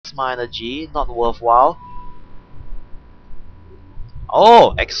plasma energy, not worthwhile.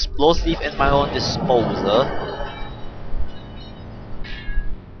 Oh, explosive at my own disposal,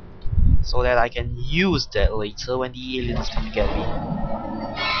 so that I can use that later when the aliens come to get me.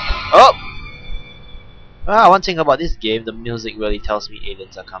 Oh! One thing about this game, the music really tells me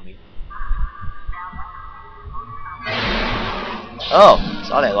aliens are coming. Oh,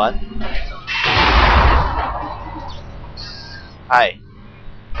 saw that one. Hi.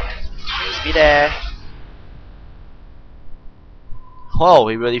 Please be there. Whoa,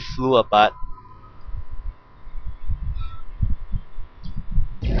 he really flew apart.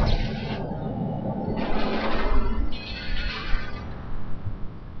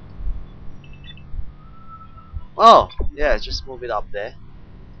 Oh, yeah, just move it up there,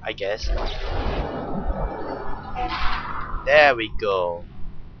 I guess. There we go.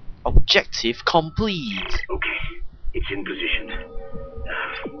 Objective complete. Okay, it's in position.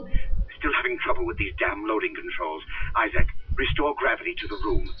 Still having trouble with these damn loading controls. Isaac, restore gravity to the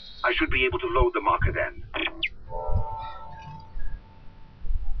room. I should be able to load the marker then.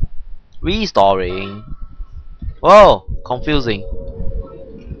 Restoring. Whoa, confusing.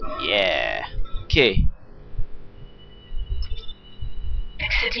 Yeah. Okay.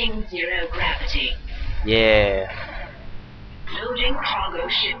 Exiting zero gravity. Yeah. Loading cargo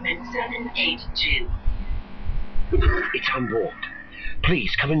shipment 782. It's on board.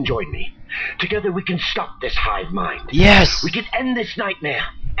 Please come and join me. Together we can stop this hive mind. Yes. We can end this nightmare.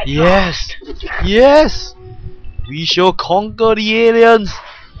 Yes. Yes. We shall conquer the aliens.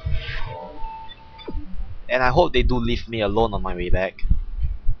 And I hope they do leave me alone on my way back.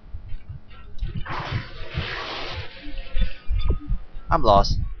 I'm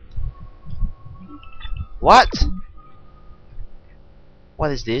lost. What?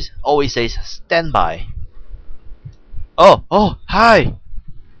 What is this? Oh, it says standby. Oh, hi.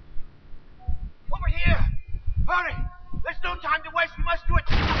 Over here! Hurry! There's no time to waste, we must do it!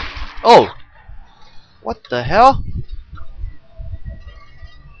 Oh, what the hell?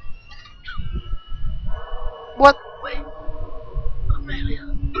 What? Wait! Amelia!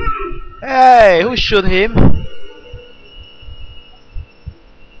 Hey, who shoot him?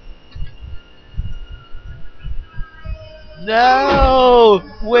 No!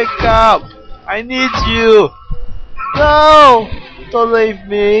 Wake up! I need you! No! Don't leave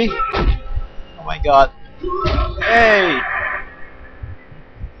me! Oh my god. Hey!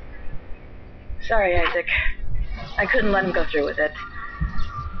 Sorry, Isaac. I couldn't let him go through with it.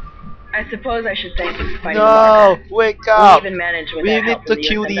 I suppose I should thank you for fighting the No! marker. Wake up! We even managed with We that need help to from the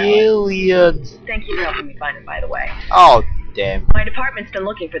kill US the and Bella. aliens! Thank you for helping me find it, by the way. Oh, damn. My department's been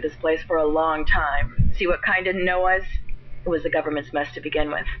looking for this place for a long time. See what kind didn't know us? It was the government's mess to begin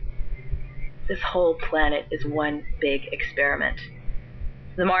with. This whole planet is one big experiment.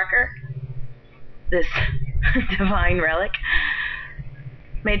 The marker? This divine relic?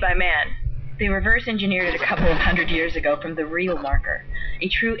 Made by man. They reverse engineered it a couple of 100 years ago from the real marker, a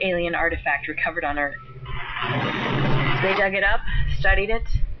true alien artifact recovered on Earth. They dug it up, studied it,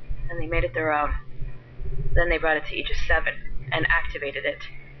 and they made it their own. Then they brought it to Aegis 7 and activated it.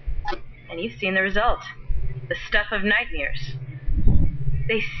 And you've seen the result. The stuff of nightmares.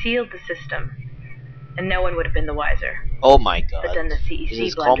 They sealed the system, and no one would have been the wiser. Oh my god. But then the CEC This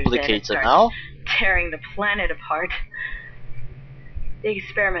is blunders in and complicated starts now. tearing the planet apart. The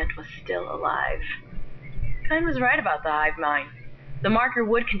experiment was still alive. Kine was right about the hive mind. The marker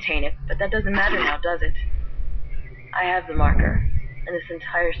would contain it, but that doesn't matter now, does it? I have the marker, and this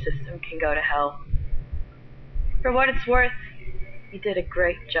entire system can go to hell. For what it's worth, you did a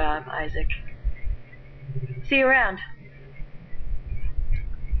great job, Isaac. See you around.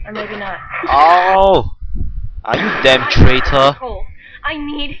 Or maybe not. Oh! Are you damn traitor? Cole, I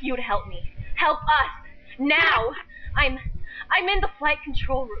need you to help me. Help us. Now. I'm in the flight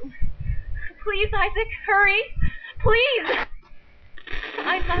control room. Please, Isaac, hurry. Please.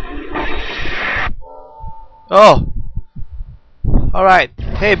 I love you. Oh! Alright.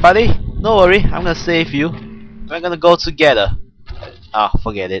 Hey buddy, no worry, I'm gonna save you. We're gonna go together. Ah,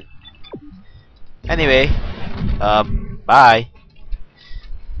 forget it. Anyway, bye.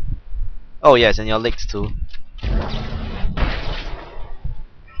 Oh yes, and your legs too.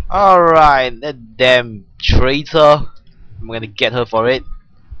 Alright, that damn traitor. I'm gonna get her for it.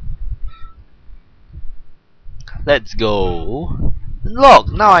 Let's go.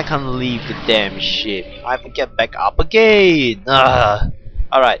 Look, now I can't leave the damn ship. I have to get back up again.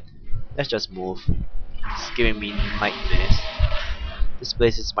 Alright, let's just move. It's giving me nightmares. This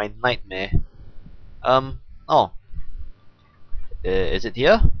place is my nightmare. Oh. Is it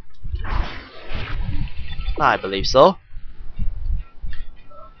here? I believe so.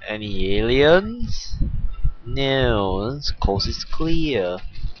 Any aliens? No, the coast is clear.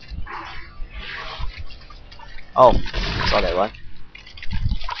 Oh, saw that one.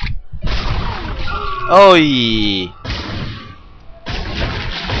 Oi!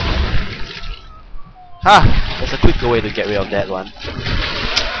 Ha! There's a quicker way to get rid of that one.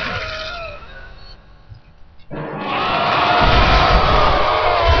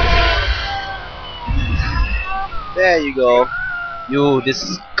 There you go. You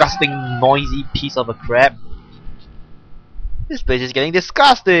disgusting noisy piece of a crap. This place is getting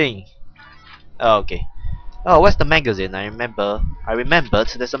disgusting. Oh, okay. Oh, where's the magazine? I remembered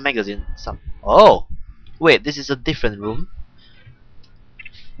there's a magazine. Oh! Wait, this is a different room.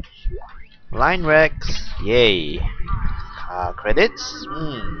 Line racks. Yay. Credits?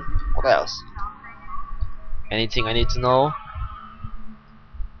 What else? Anything I need to know?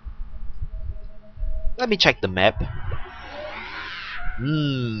 Let me check the map.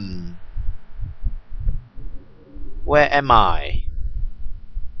 Where am I?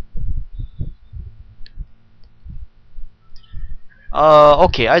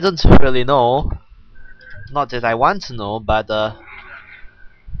 Okay, I don't really know. Not that I want to know, but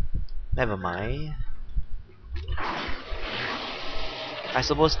never mind. I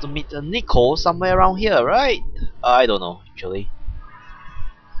supposed to meet Nico somewhere around here, right? I don't know, actually.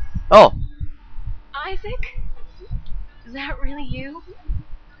 Oh! Isaac? Is that really you?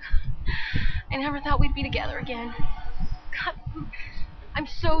 I never thought we'd be together again. God, I'm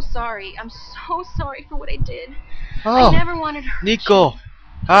so sorry. I'm so sorry for what I did. Oh! I never wanted to hurt Nico! you.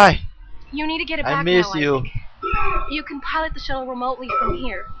 Hi! You need to get it back I miss now, you. Isaac. You can pilot the shuttle remotely from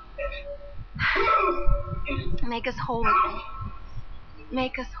here. Make us whole again.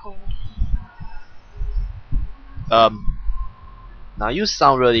 Make us whole. Now you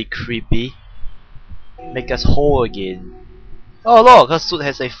sound really creepy. Make us whole again. Oh look, her suit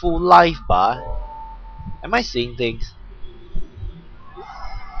has a full life bar. Am I seeing things?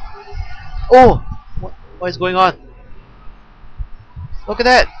 Oh! What is going on? Look at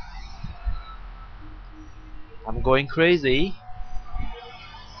that! I'm going crazy.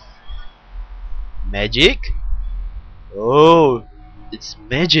 Magic? Oh, it's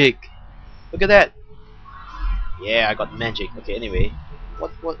magic. Look at that. Yeah, I got magic. Okay, anyway.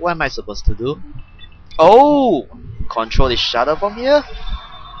 What am I supposed to do? Oh! Control the shutter from here?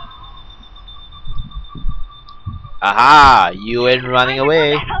 Aha! You ain't running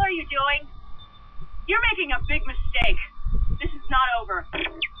away. What the hell are you doing? You're making a big mistake. This is not over.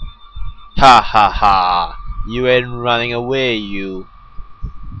 Ha ha ha! You ain't running away, you.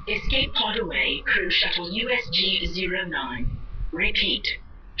 Escape pod away, crew shuttle USG-09. Repeat.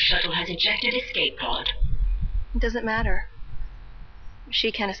 Shuttle has ejected escape pod. It doesn't matter.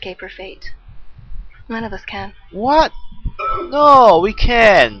 She can't escape her fate. None of us can. What? No, we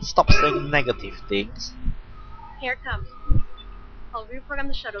can. Stop saying negative things. Here it comes. I'll reprogram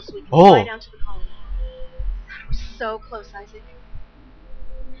the shuttle so we can Oh. fly down to the colony. We're so close, Isaac.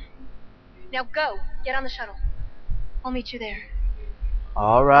 Now go. Get on the shuttle. I'll meet you there.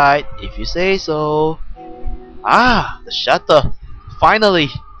 Alright, if you say so. Ah, the shutter. Finally.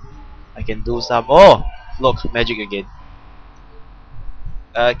 I can do some. Oh, look, magic again.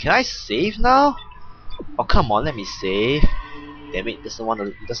 Can I save now? Oh, come on, let me save. Damn it, doesn't want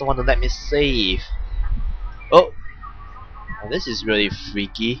to let me save. Oh, this is really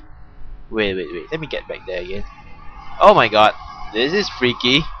freaky. Wait, let me get back there again. Oh my god, this is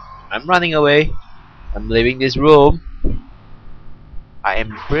freaky. I'm running away. I'm leaving this room. I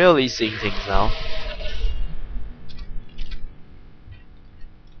am really seeing things now.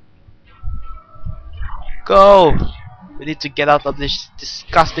 Go! We need to get out of this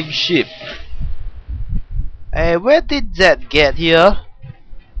disgusting ship. Hey, where did that get here?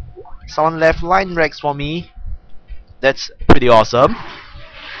 Someone left line racks for me. That's pretty awesome.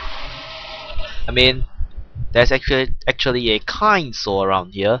 I mean, there's actually a kind soul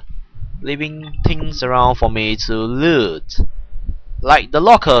around here, leaving things around for me to loot, like the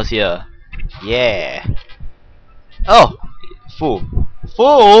lockers here. Yeah. Oh, full.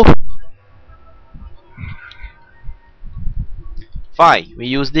 Fine, we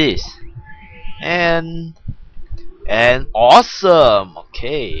use this. And awesome.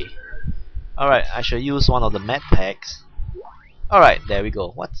 Okay. Alright, I shall use one of the med packs. Alright, there we go.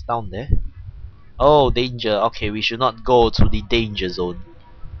 What's down there? Oh, danger. Okay, we should not go to the danger zone.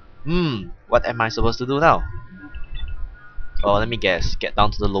 What am I supposed to do now? Oh, let me guess. Get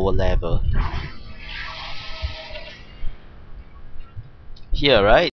down to the lower level. Here, right?